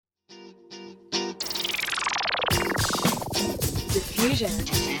Diffusion,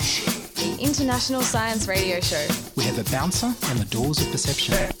 the international science radio show. We have a bouncer on the doors of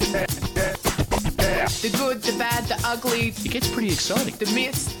perception. The good, the bad, the ugly. It gets pretty exciting. The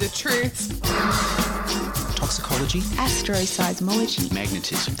myths, the truths. Toxicology. Astroseismology.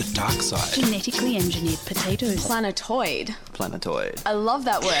 Magnetism. The dark side. Genetically engineered potatoes. Planetoid. Planetoid. I love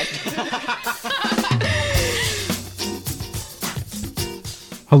that word.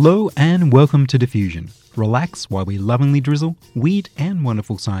 Hello and welcome to Diffusion. Relax while we lovingly drizzle weird and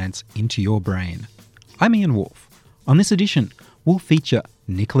wonderful science into your brain. I'm Ian Wolfe. On this edition, we'll feature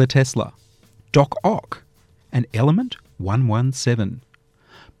Nikola Tesla, Doc Ock, and Element 117.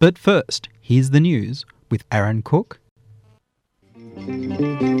 But first, here's the news with Aaron Cook.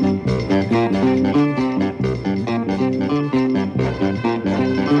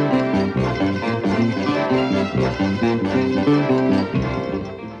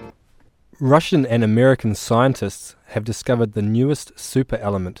 Russian and American scientists have discovered the newest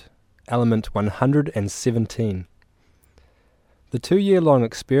superelement, element 117. The 2-year-long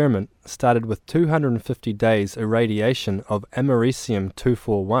experiment started with 250 days irradiation of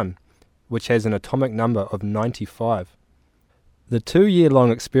americium-241, which has an atomic number of 95. The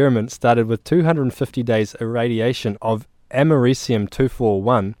 2-year-long experiment started with 250 days irradiation of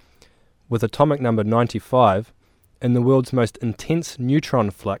americium-241 with atomic number 95 in the world's most intense neutron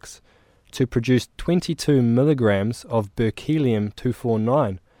flux to produce 22 milligrams of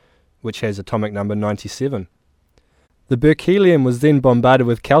berkelium-249, which has atomic number 97. The berkelium was then bombarded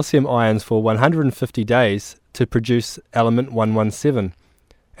with calcium ions for 150 days to produce element 117,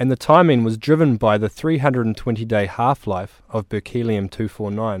 and the timing was driven by the 320-day half-life of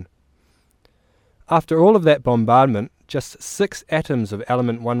berkelium-249. After all of that bombardment, just 6 atoms of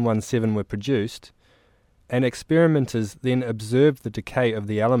element 117 were produced, and experimenters then observed the decay of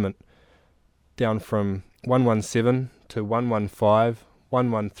the element down from 117 to 115,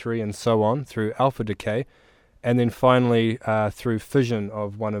 113 and so on through alpha decay, and then finally through fission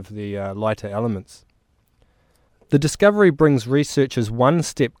of one of the lighter elements. The discovery brings researchers one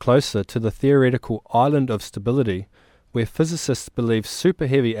step closer to the theoretical island of stability, where physicists believe super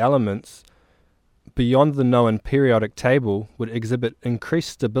heavy elements beyond the known periodic table would exhibit increased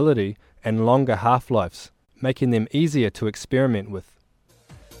stability and longer half-lives, making them easier to experiment with.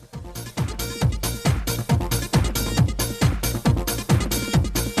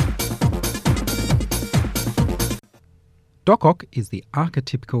 Doc Ock is the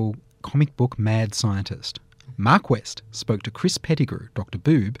archetypical comic book mad scientist. Mark West spoke to Chris Pettigrew, Dr.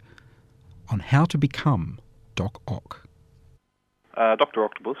 Boob, on how to become Doc Ock. Dr.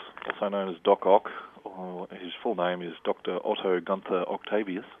 Octopus, also known as Doc Ock, or his full name is Dr. Otto Gunther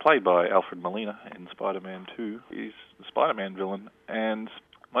Octavius, played by Alfred Molina in Spider-Man 2. He's the Spider-Man villain, and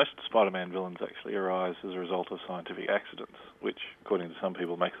most Spider-Man villains actually arise as a result of scientific accidents, which, according to some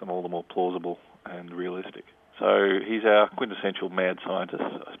people, makes them all the more plausible and realistic. So he's our quintessential mad scientist,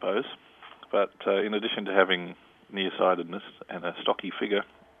 I suppose. But in addition to having nearsightedness and a stocky figure,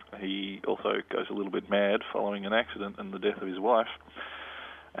 he also goes a little bit mad following an accident and the death of his wife.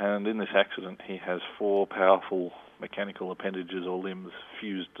 And in this accident, he has 4 powerful mechanical appendages or limbs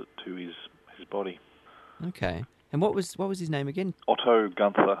fused to his body. Okay. And what was his name again? Otto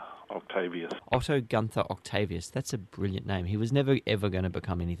Gunther Octavius. Otto Gunther Octavius. That's a brilliant name. He was never ever going to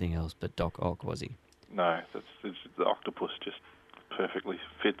become anything else but Doc Ock, was he? No, the octopus just perfectly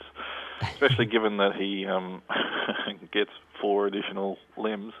fits, especially given that he gets 4 additional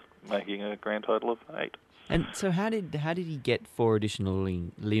limbs, making a grand total of 8. And so, how did he get 4 additional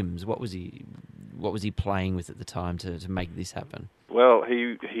limbs? What was he playing with at the time to make this happen? Well,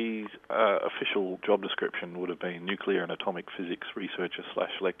 his official job description would have been nuclear and atomic physics researcher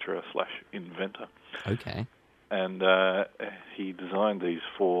 / lecturer / inventor. Okay. And he designed these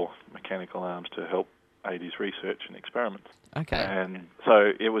 4 mechanical arms to help aid his research and experiments. Okay. And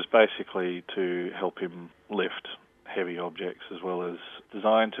so it was basically to help him lift heavy objects, as well as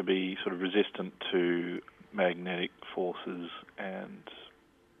designed to be sort of resistant to magnetic forces and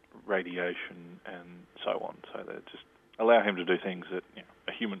radiation and so on. So they just allow him to do things that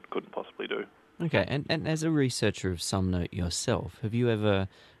a human couldn't possibly do. Okay, and as a researcher of some note yourself, have you ever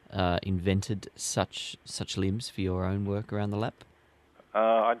invented such limbs for your own work around the lab?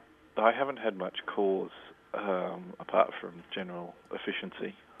 I haven't had much cause apart from general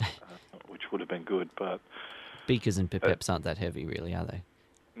efficiency, which would have been good, but beakers and pipettes aren't that heavy, really, are they?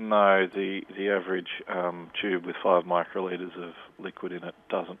 No, the average tube with 5 microlitres of liquid in it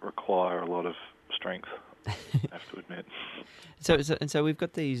doesn't require a lot of strength, I have to admit. So we've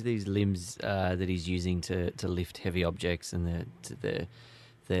got these limbs that he's using to lift heavy objects and the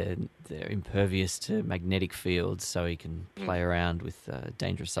they're impervious to magnetic fields, so he can play around with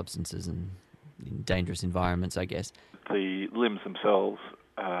dangerous substances and in dangerous environments, I guess. The limbs themselves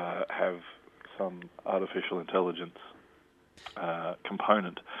have some artificial intelligence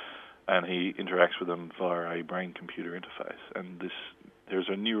component, and he interacts with them via a brain-computer interface. And there's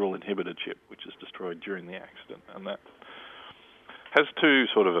a neural inhibitor chip which is destroyed during the accident, and that has two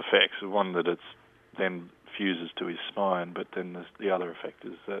sort of effects. One, that it's then fuses to his spine, but then the other effect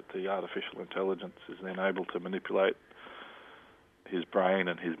is that the artificial intelligence is then able to manipulate his brain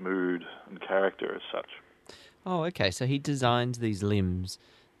and his mood and character as such. Oh, okay. So he designed these limbs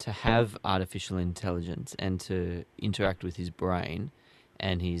to have artificial intelligence and to interact with his brain,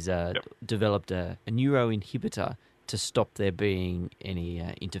 and he's developed a neuroinhibitor to stop there being any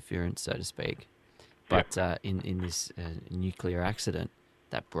interference, so to speak. But in this nuclear accident,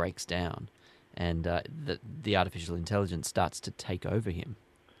 that breaks down, and the artificial intelligence starts to take over him.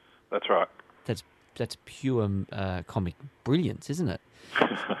 That's right. That's pure comic brilliance, isn't it?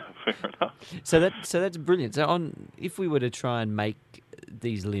 Fair enough. So that's brilliant. So if we were to try and make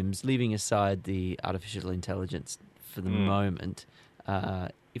these limbs, leaving aside the artificial intelligence for the moment,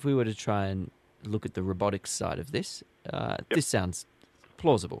 if we were to try and look at the robotics side of this, this sounds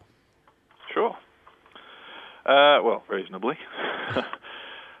plausible. Sure. Well, reasonably.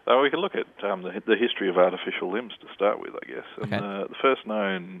 We can look at the history of artificial limbs to start with, I guess. And the first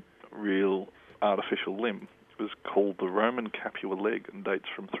known real artificial limb was called the Roman Capua leg and dates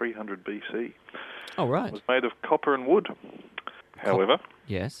from 300 BC. Oh, right. It was made of copper and wood. However,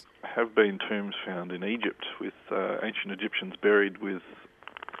 yes, have been tombs found in Egypt with ancient Egyptians buried with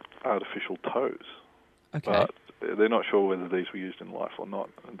artificial toes. Okay. But they're not sure whether these were used in life or not.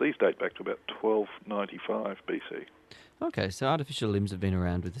 And these date back to about 1295 BC. Okay, so artificial limbs have been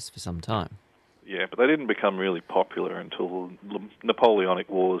around with us for some time. Yeah, but they didn't become really popular until the Napoleonic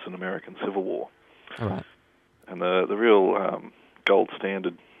Wars and American Civil War. All right. And the real gold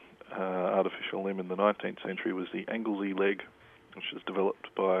standard artificial limb in the 19th century was the Anglesey leg, which was developed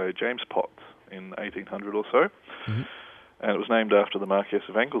by James Potts in 1800 or so. Mm-hmm. And it was named after the Marquess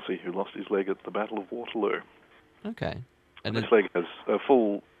of Anglesey, who lost his leg at the Battle of Waterloo. Okay. And this leg has a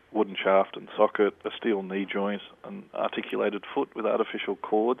full wooden shaft and socket, a steel knee joint, an articulated foot with artificial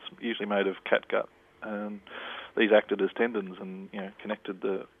cords, usually made of catgut. And these acted as tendons and connected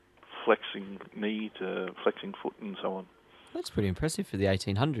the flexing knee to flexing foot and so on. That's pretty impressive for the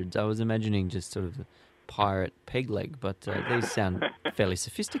 1800s. I was imagining just sort of a pirate peg leg, but these sound fairly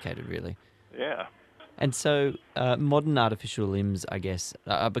sophisticated, really. Yeah. And so modern artificial limbs, I guess,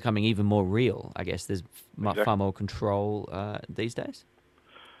 are becoming even more real. I guess there's far more control these days?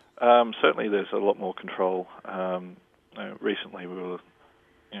 Certainly there's a lot more control. Recently we were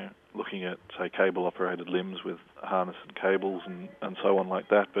looking at, say, cable-operated limbs with harness and cables and so on like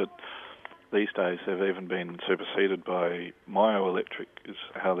that, but these days they've even been superseded by myoelectric, is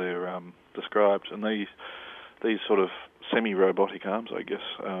how they're described. And these sort of semi-robotic arms, I guess,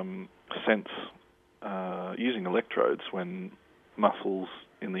 sense using electrodes when muscles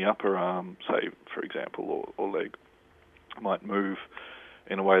in the upper arm, say, for example, or leg, might move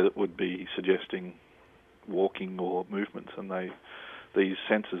in a way that would be suggesting walking or movements, and these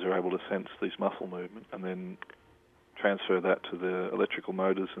sensors are able to sense these muscle movement and then transfer that to the electrical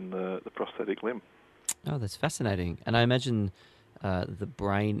motors in the prosthetic limb. Oh, that's fascinating. And I imagine the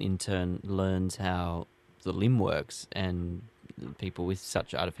brain in turn learns how the limb works, and people with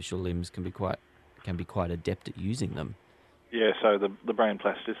such artificial limbs can be quite adept at using them. Yeah, so the brain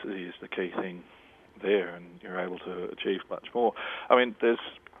plasticity is the key thing there, and you're able to achieve much more. I mean,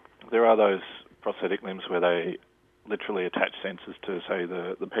 there are those prosthetic limbs where they literally attach sensors to, say,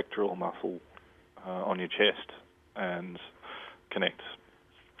 the pectoral muscle on your chest and connect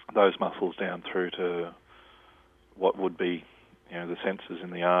those muscles down through to what would be, the sensors in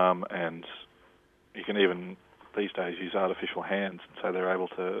the arm, and you can even these days use artificial hands, and so they're able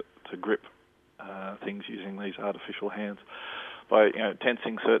to grip things using these artificial hands by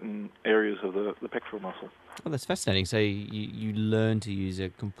tensing certain areas of the pectoral muscle. Oh, that's fascinating. So you learn to use a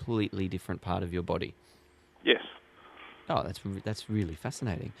completely different part of your body. Yes. Oh, that's really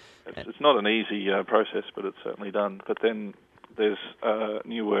fascinating. It's not an easy process, but it's certainly done. But then there's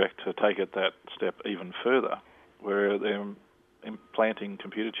new work to take it that step even further, where they're implanting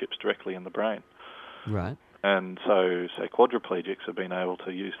computer chips directly in the brain. Right. And so, say, quadriplegics have been able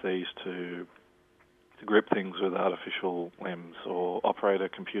to use these to grip things with artificial limbs, or operate a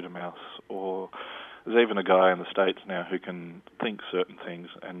computer mouse, or there's even a guy in the States now who can think certain things,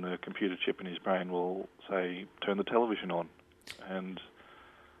 and the computer chip in his brain will, say, turn the television on. And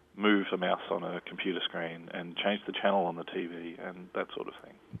move a mouse on a computer screen and change the channel on the TV and that sort of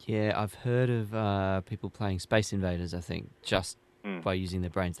thing. Yeah, I've heard of people playing Space Invaders, I think, just by using their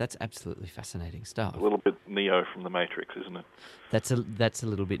brains. That's absolutely fascinating stuff. A little bit Neo from the Matrix, isn't it? That's a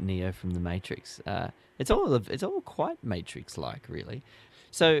little bit Neo from the Matrix. It's all quite Matrix-like, really.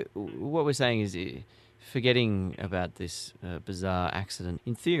 So what we're saying is, forgetting about this bizarre accident,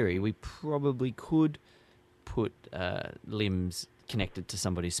 in theory, we probably could put limbs connected to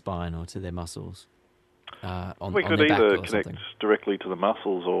somebody's spine or to their muscles on we on could their back either or connect something. directly to the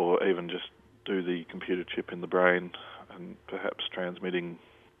muscles or even just do the computer chip in the brain and perhaps transmitting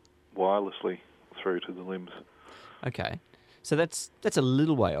wirelessly through to the limbs. Okay. So that's a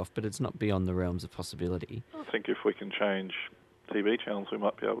little way off, but it's not beyond the realms of possibility. I think if we can change TV channels, we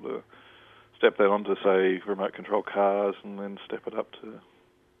might be able to step that onto, say, remote control cars and then step it up to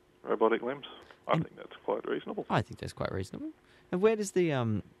robotic limbs. I think that's quite reasonable. I think that's quite reasonable. And where does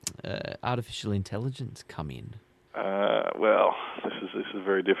the artificial intelligence come in? Well, this is a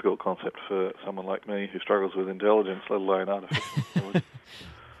very difficult concept for someone like me who struggles with intelligence, let alone artificial intelligence.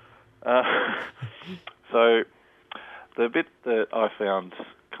 So the bit that I found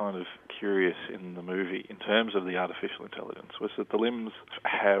kind of curious in the movie in terms of the artificial intelligence was that the limbs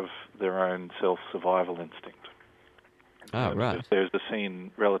have their own self-survival instinct. Oh, right. There's a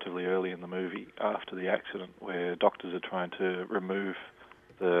scene relatively early in the movie after the accident where doctors are trying to remove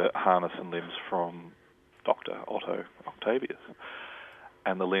the harness and limbs from Dr. Otto Octavius,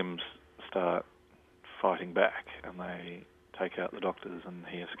 and the limbs start fighting back and they take out the doctors and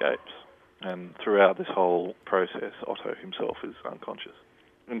he escapes. And throughout this whole process, Otto himself is unconscious.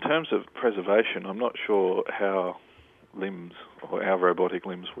 In terms of preservation, I'm not sure how limbs or our robotic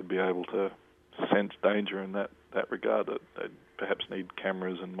limbs would be able to sense danger in that regard. That they'd perhaps need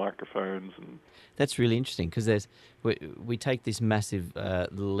cameras and microphones. And That's really interesting because we take this massive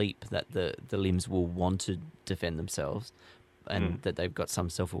leap that the limbs will want to defend themselves and that they've got some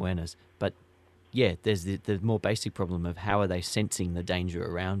self-awareness. But yeah, there's the more basic problem of how are they sensing the danger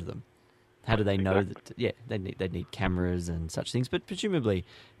around them? How do they know that? Yeah, they need cameras and such things. But presumably,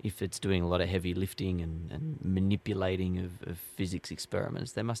 if it's doing a lot of heavy lifting and manipulating of physics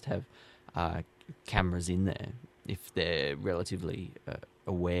experiments, they must have cameras in there if they're relatively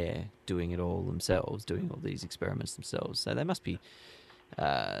aware, doing it all themselves, doing all these experiments themselves. So they must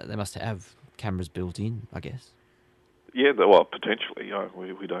have cameras built in, I guess. Yeah, well, potentially.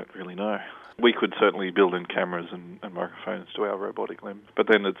 We don't really know. We could certainly build in cameras and microphones to our robotic limbs, but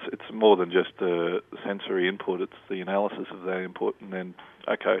then it's more than just the sensory input, it's the analysis of that input, and then,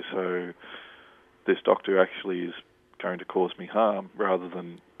 okay, so this doctor actually is going to cause me harm, rather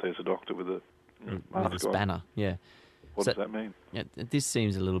than there's a doctor with a mask with a spanner, on. Yeah. What does that mean? Yeah, this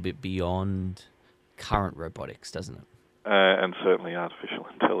seems a little bit beyond current robotics, doesn't it? And certainly artificial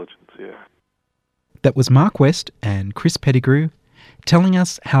intelligence, yeah. That was Mark West and Chris Pettigrew telling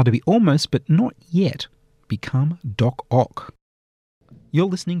us how to be almost but not yet become Doc Ock. You're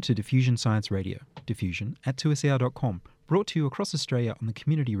listening to Diffusion Science Radio, diffusion at 2SER.com, brought to you across Australia on the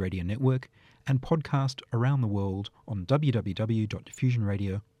Community Radio Network and podcast around the world on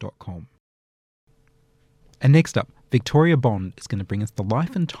www.diffusionradio.com. And next up, Victoria Bond is going to bring us the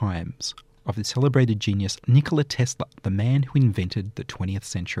life and times of the celebrated genius Nikola Tesla, the man who invented the 20th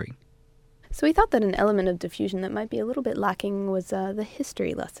century. So we thought that an element of diffusion that might be a little bit lacking was the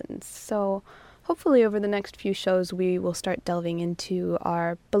history lessons. So hopefully over the next few shows we will start delving into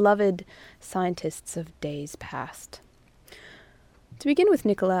our beloved scientists of days past. To begin with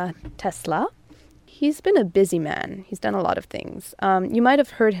Nikola Tesla, he's been a busy man. He's done a lot of things. You might have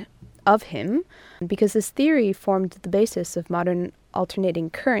heard of him because his theory formed the basis of modern alternating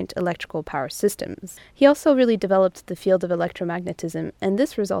current electrical power systems. He also really developed the field of electromagnetism, and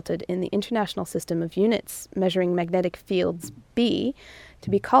this resulted in the International System of Units measuring magnetic fields B to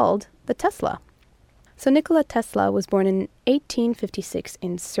be called the Tesla. So Nikola Tesla was born in 1856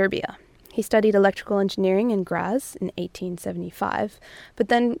 in Serbia. He studied electrical engineering in Graz in 1875, but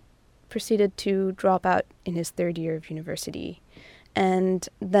then proceeded to drop out in his third year of university, and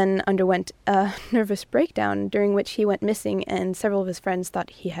then underwent a nervous breakdown during which he went missing and several of his friends thought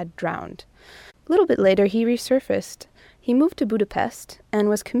he had drowned. A little bit later, he resurfaced. He moved to Budapest and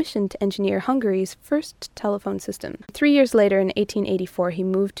was commissioned to engineer Hungary's first telephone system. 3 years later, in 1884, he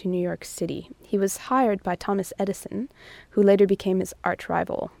moved to New York City. He was hired by Thomas Edison, who later became his arch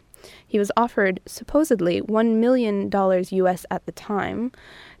rival. He was offered, supposedly, $1 million US at the time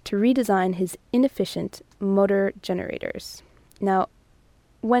to redesign his inefficient motor generators. Now,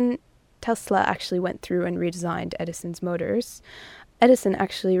 when Tesla actually went through and redesigned Edison's motors, Edison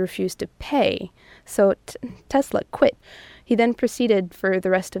actually refused to pay, so Tesla quit. He then proceeded for the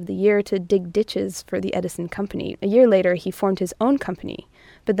rest of the year to dig ditches for the Edison Company. A year later, he formed his own company,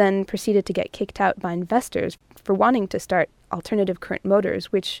 but then proceeded to get kicked out by investors for wanting to start alternative current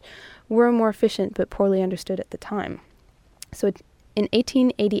motors, which were more efficient but poorly understood at the time. So in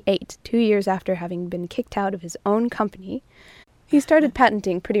 1888, 2 years after having been kicked out of his own company, he started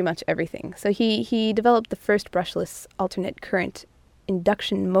patenting pretty much everything. So he developed the first brushless alternate current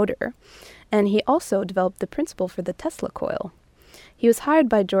induction motor, and he also developed the principle for the Tesla coil. He was hired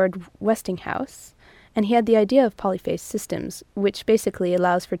by George Westinghouse, and he had the idea of polyphase systems, which basically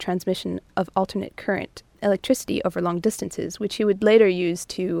allows for transmission of alternate current electricity over long distances, which he would later use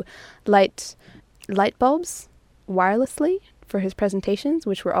to light bulbs wirelessly for his presentations,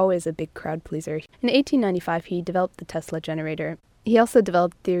 which were always a big crowd pleaser. In 1895, he developed the Tesla generator. He also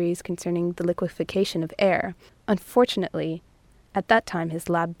developed theories concerning the liquefaction of air. Unfortunately, at that time, his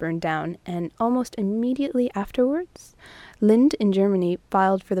lab burned down, and almost immediately afterwards, Lind in Germany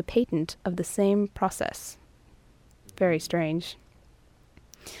filed for the patent of the same process. Very strange.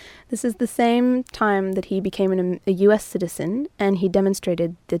 This is the same time that he became a U.S. citizen, and he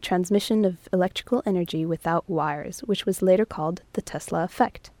demonstrated the transmission of electrical energy without wires, which was later called the Tesla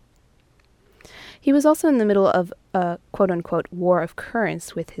effect. He was also in the middle of a quote-unquote war of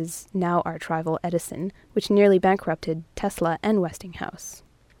currents with his now arch-rival Edison, which nearly bankrupted Tesla and Westinghouse.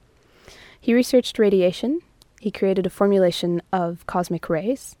 He researched radiation, he created a formulation of cosmic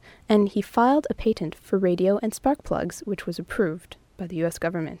rays, and he filed a patent for radio and spark plugs, which was approved by the U.S.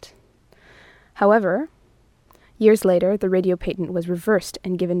 government. However, years later, the radio patent was reversed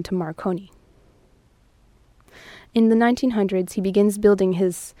and given to Marconi. In the 1900s, he begins building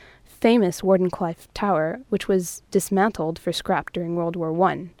his famous Wardenclyffe Tower, which was dismantled for scrap during World War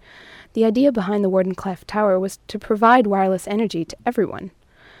I. The idea behind the Wardenclyffe Tower was to provide wireless energy to everyone,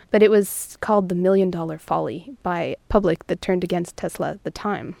 but it was called the $1 Million Folly by public that turned against Tesla at the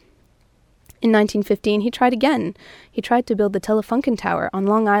time. In 1915, he tried again. He tried to build the Telefunken Tower on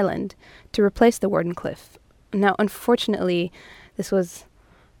Long Island to replace the Wardenclyffe. Now, unfortunately, this was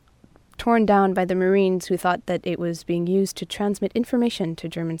torn down by the Marines, who thought that it was being used to transmit information to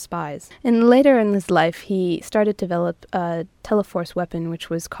German spies. And later in his life, he started to develop a Teleforce weapon,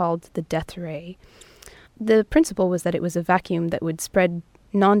 which was called the Death Ray. The principle was that it was a vacuum that would spread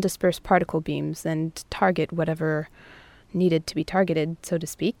non-dispersed particle beams and target whatever needed to be targeted, so to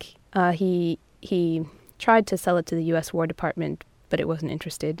speak. He tried to sell it to the U.S. War Department, but it wasn't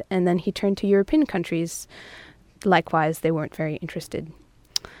interested. And then he turned to European countries. Likewise, they weren't very interested.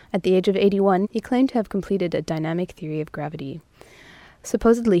 At the age of 81, he claimed to have completed a dynamic theory of gravity.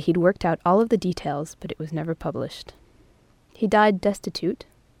 Supposedly, he'd worked out all of the details, but it was never published. He died destitute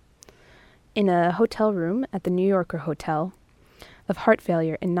in a hotel room at the New Yorker Hotel of heart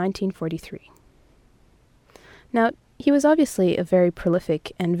failure in 1943. Now, he was obviously a very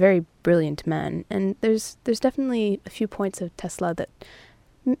prolific and very brilliant man, and there's definitely a few points of Tesla that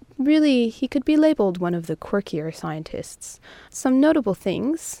really he could be labeled one of the quirkier scientists. Some notable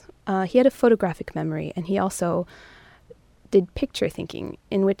things, he had a photographic memory, and he also did picture thinking,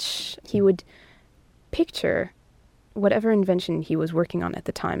 in which he would picture whatever invention he was working on at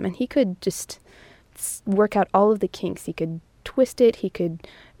the time, and he could just work out all of the kinks. He could twist it, he could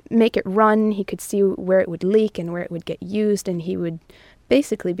make it run, he could see where it would leak and where it would get used, and he would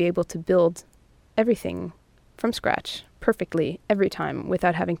basically be able to build everything from scratch perfectly every time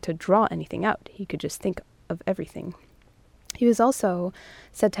without having to draw anything out. He could just think of everything. He was also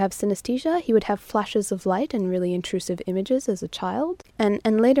said to have synesthesia. He would have flashes of light and really intrusive images as a child. And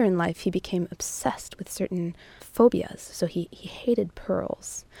later in life, he became obsessed with certain phobias. So he hated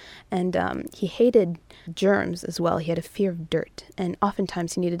pearls. And he hated germs as well. He had a fear of dirt. And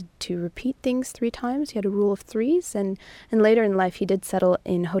oftentimes he needed to repeat things 3 times. He had a rule of 3s. And later in life, he did settle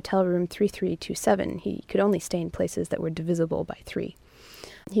in hotel room 3327. He could only stay in places that were divisible by 3.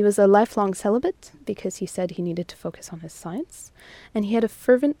 He was a lifelong celibate because he said he needed to focus on his science, and he had a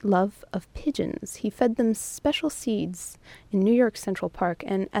fervent love of pigeons. He fed them special seeds in New York Central Park,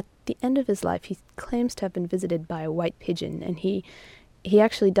 and at the end of his life, he claims to have been visited by a white pigeon, and he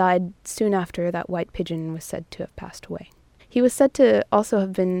actually died soon after that white pigeon was said to have passed away. He was said to also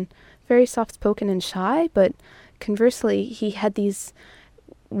have been very soft-spoken and shy, but conversely, he had these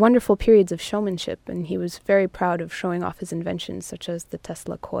wonderful periods of showmanship, and he was very proud of showing off his inventions, such as the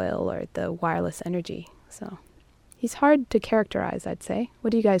Tesla coil or the wireless energy. So he's hard to characterize, I'd say.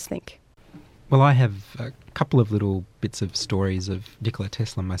 What do you guys think? Well, I have a couple of little bits of stories of Nikola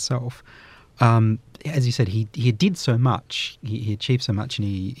Tesla myself. As you said, he did so much, he achieved so much, and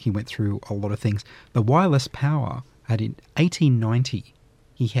he went through a lot of things. The wireless power, in 1890,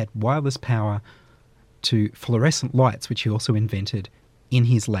 he had wireless power to fluorescent lights, which he also invented in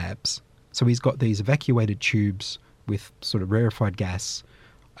his labs. So he's got these evacuated tubes with sort of rarefied gas,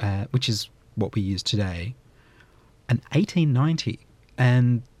 which is what we use today. And 1890,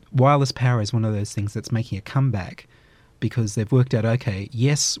 and wireless power is one of those things that's making a comeback because they've worked out, okay,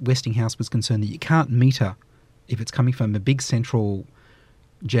 yes, Westinghouse was concerned that you can't meter if it's coming from a big central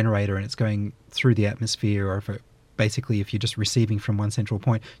generator and it's going through the atmosphere, or if you're just receiving from one central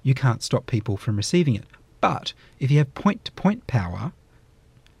point, you can't stop people from receiving it. But if you have point-to-point power,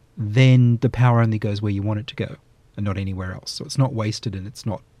 then the power only goes where you want it to go and not anywhere else. So it's not wasted and it's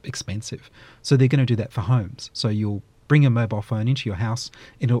not expensive. So they're going to do that for homes. So you'll bring a mobile phone into your house,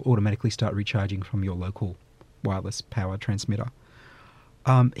 it'll automatically start recharging from your local wireless power transmitter.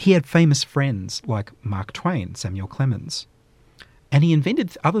 He had famous friends like Mark Twain, Samuel Clemens, and he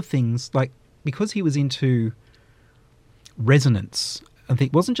invented other things like, because he was into resonance, and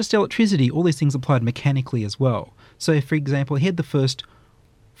it wasn't just electricity, all these things applied mechanically as well. So, for example, he had the first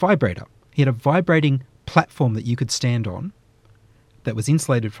vibrator. He had a vibrating platform that you could stand on that was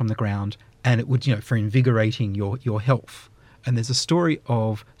insulated from the ground, and it would, for invigorating your health. And there's a story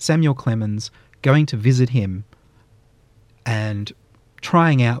of Samuel Clemens going to visit him and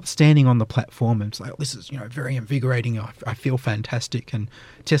trying out, standing on the platform and say, this is, very invigorating. I feel fantastic. And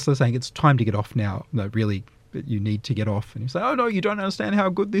Tesla saying, it's time to get off now. No, really, you need to get off. And he's like, oh, no, you don't understand how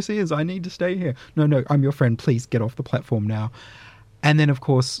good this is. I need to stay here. No, I'm your friend. Please get off the platform now. And then, of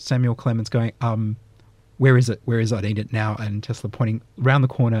course, Samuel Clemens going, where is it? Where is it? I need it now. And Tesla pointing around the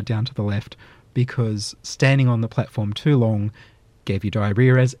corner down to the left, because standing on the platform too long gave you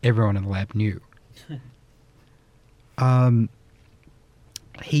diarrhea, as everyone in the lab knew.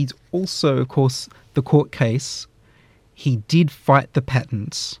 He's also, of course, the court case, he did fight the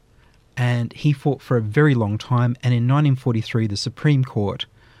patents, and he fought for a very long time. And in 1943, the Supreme Court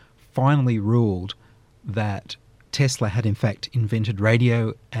finally ruled that Tesla had in fact invented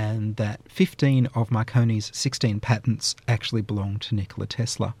radio, and that 15 of Marconi's 16 patents actually belonged to Nikola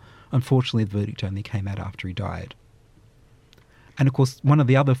Tesla. Unfortunately, the verdict only came out after he died. And of course, one of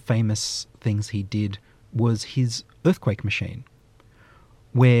the other famous things he did was his earthquake machine,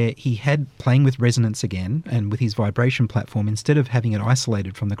 where he had, playing with resonance again, and with his vibration platform, instead of having it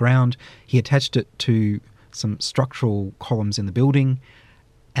isolated from the ground, he attached it to some structural columns in the building,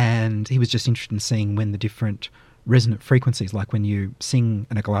 and he was just interested in seeing when the different resonant frequencies, like when you sing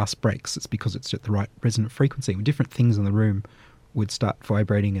and a glass breaks, it's because it's at the right resonant frequency. When different things in the room would start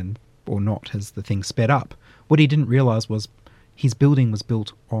vibrating or not as the thing sped up. What he didn't realise was his building was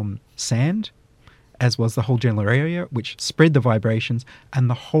built on sand, as was the whole general area, which spread the vibrations, and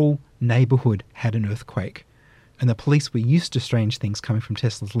the whole neighbourhood had an earthquake. And the police were used to strange things coming from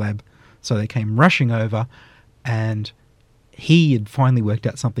Tesla's lab, so they came rushing over, and he had finally worked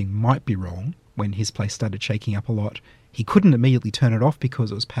out something might be wrong when his place started shaking up a lot. He couldn't immediately turn it off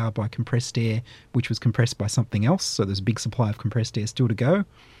because it was powered by compressed air, which was compressed by something else, so there's a big supply of compressed air still to go.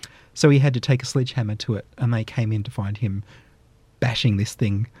 So he had to take a sledgehammer to it, and they came in to find him bashing this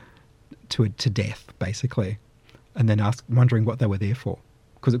thing to death, basically, and then wondering what they were there for,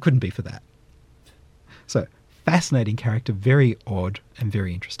 because it couldn't be for that. So, fascinating character, very odd and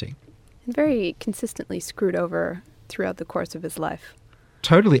very interesting. And very consistently screwed over throughout the course of his life.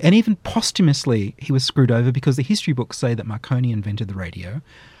 Totally, and even posthumously he was screwed over, because the history books say that Marconi invented the radio.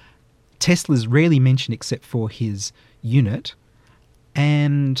 Tesla's rarely mentioned except for his unit,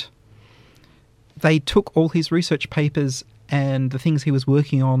 and they took all his research papers and the things he was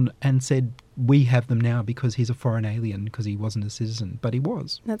working on and said, we have them now because he's a foreign alien, because he wasn't a citizen, but he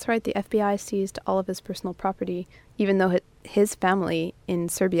was. That's right. The FBI seized all of his personal property, even though his family in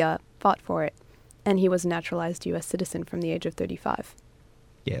Serbia fought for it, and he was a naturalized U.S. citizen from the age of 35.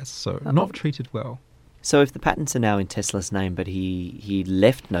 Yes, so not treated well. So if the patents are now in Tesla's name, but he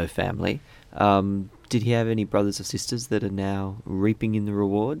left no family, did he have any brothers or sisters that are now reaping in the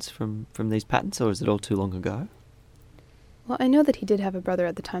rewards from these patents, or is it all too long ago? Well, I know that he did have a brother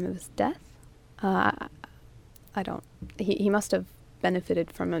at the time of his death. I don't... He must have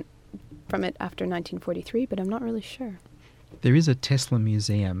benefited from it after 1943, but I'm not really sure. There is a Tesla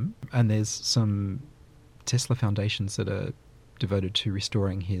museum, and there's some Tesla foundations that are devoted to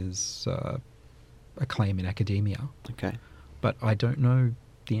restoring his acclaim in academia. Okay. But I don't know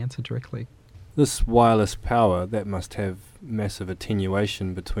the answer directly. This wireless power, that must have massive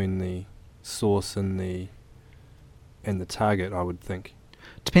attenuation between the source and the target, I would think.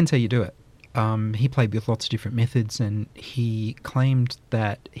 Depends how you do it. He played with lots of different methods, and he claimed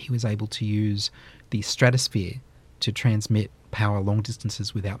that he was able to use the stratosphere to transmit power long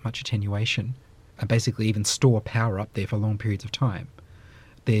distances without much attenuation, and basically even store power up there for long periods of time.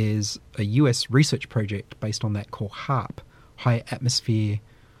 There's a US research project based on that called HAARP, High Atmosphere,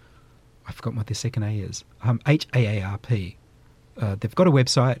 I've forgotten what their second A is, HAARP. They've got a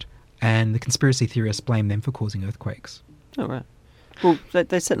website, and the conspiracy theorists blame them for causing earthquakes. Oh, right. Well,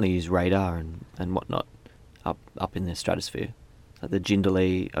 they certainly use radar and whatnot up in the stratosphere. Like the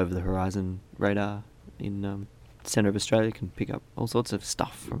Jindalee over the horizon radar in the centre of Australia can pick up all sorts of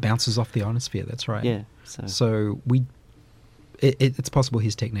stuff. Bounces off the ionosphere, that's right. Yeah. So it's possible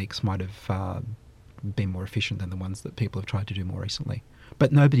his techniques might have been more efficient than the ones that people have tried to do more recently.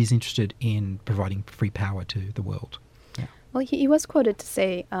 But nobody's interested in providing free power to the world. Yeah. Well, he was quoted to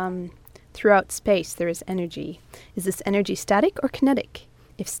say, throughout space there is energy. Is this energy static or kinetic?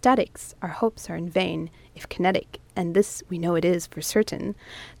 If statics, our hopes are in vain. If kinetic, and this we know it is for certain,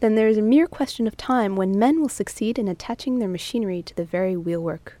 then there is a mere question of time when men will succeed in attaching their machinery to the very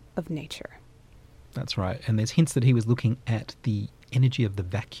wheelwork of nature. That's right. And there's hints that he was looking at the energy of the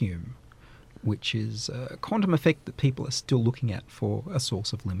vacuum, which is a quantum effect that people are still looking at for a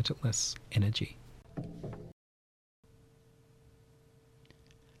source of limitless energy.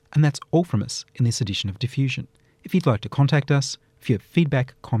 And that's all from us in this edition of Diffusion. If you'd like to contact us, if you have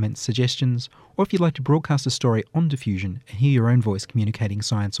feedback, comments, suggestions, or if you'd like to broadcast a story on Diffusion and hear your own voice communicating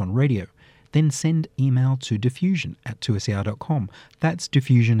science on radio, then send email to diffusion@2ser.com. That's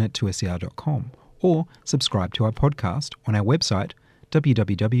diffusion@2ser.com. Or subscribe to our podcast on our website,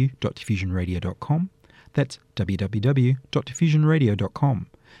 www.diffusionradio.com. That's www.diffusionradio.com.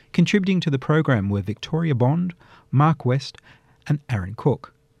 Contributing to the program were Victoria Bond, Mark West, and Aaron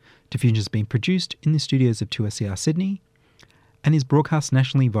Cook. Diffusion has been produced in the studios of 2SER Sydney and is broadcast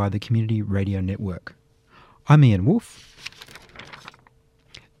nationally via the Community Radio Network. I'm Ian Wolfe.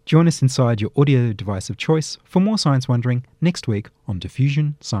 Join us inside your audio device of choice for more science wondering next week on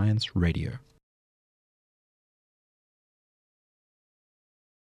Diffusion Science Radio.